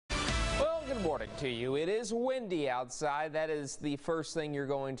Good morning to you. It is windy outside. That is the first thing you're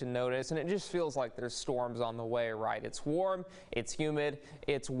going to notice, and it just feels like there's storms on the way, right? It's warm, it's humid,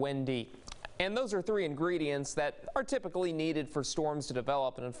 it's windy. And those are three ingredients that are typically needed for storms to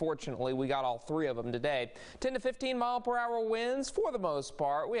develop, and unfortunately we got all three of them today. 10 to 15 mile per hour winds for the most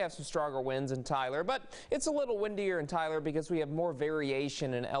part. We have some stronger winds in Tyler, but it's a little windier in Tyler because we have more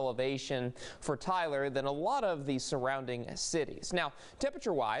variation in elevation for Tyler than a lot of the surrounding cities. Now,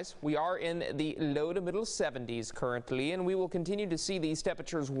 temperature-wise, we are in the low to middle 70s currently, and we will continue to see these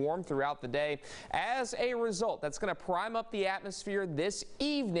temperatures warm throughout the day. As a result, that's going to prime up the atmosphere this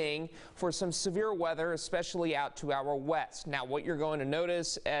evening for some severe weather, especially out to our west. Now, what you're going to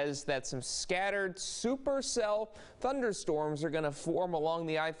notice is that some scattered supercell thunderstorms are going to form along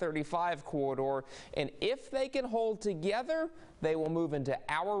the I-35 corridor, and if they can hold together, they will move into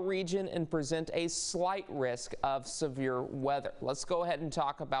our region and present a slight risk of severe weather. Let's go ahead and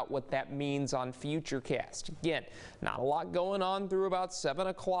talk about what that means on Futurecast. Again, not a lot going on through about 7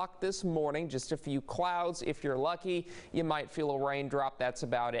 o'clock this morning, just a few clouds. If you're lucky, you might feel a raindrop. That's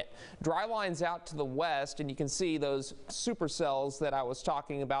about it. Dry lines out to the west, and you can see those supercells that I was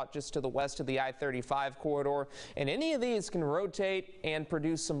talking about just to the west of the I-35 corridor, and any of these can rotate and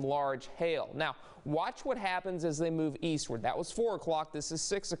produce some large hail. Now, watch what happens as they move eastward. That was 4 o'clock. This is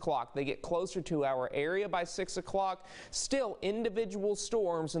 6 o'clock. They get closer to our area by 6 o'clock. Still individual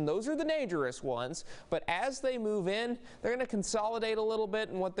storms, and those are the dangerous ones. But as they move in, they're going to consolidate a little bit,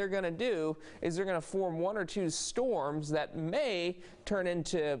 and what they're going to do is they're going to form one or two storms that may turn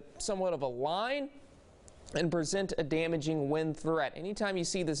into somewhat of a line and present a damaging wind threat. Anytime you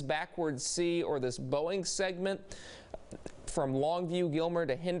see this backward C or this Boeing segment from Longview, Gilmer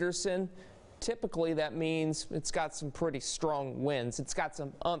to Henderson, typically that means it's got some pretty strong winds. It's got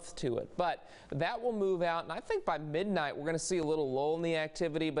some umph to it, but that will move out, and I think by midnight we're going to see a little lull in the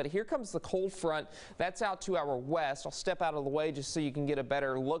activity. But here comes the cold front. That's out to our west. I'll step out of the way just so you can get a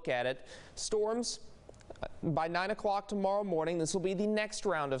better look at it. Storms by 9 o'clock tomorrow morning. This will be the next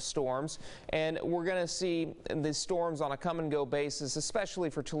round of storms, and we're going to see the storms on a come-and-go basis, especially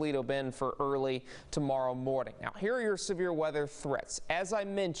for Toledo Bend for early tomorrow morning. Now, here are your severe weather threats. As I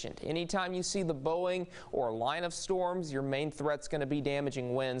mentioned, anytime you see the Boeing or line of storms, your main threat's going to be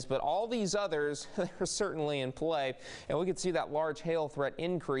damaging winds, but all these others are certainly in play, and we could see that large hail threat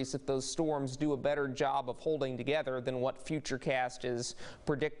increase if those storms do a better job of holding together than what Futurecast is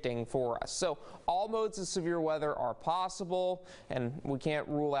predicting for us. So all modes of severe weather are possible, and we can't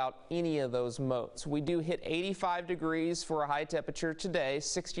rule out any of those modes. We do hit 85 degrees for a high temperature today,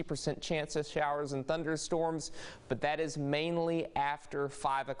 60% chance of showers and thunderstorms, but that is mainly after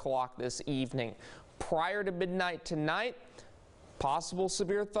 5 o'clock this evening. Prior to midnight tonight, possible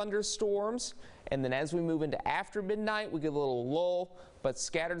severe thunderstorms, and then as we move into after midnight, we get a little lull, but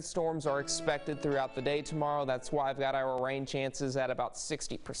scattered storms are expected throughout the day tomorrow. That's why I've got our rain chances at about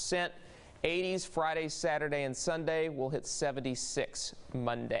 60%. 80s Friday, Saturday, and Sunday. We'll hit 76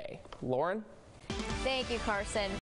 Monday. Lauren? Thank you, Carson.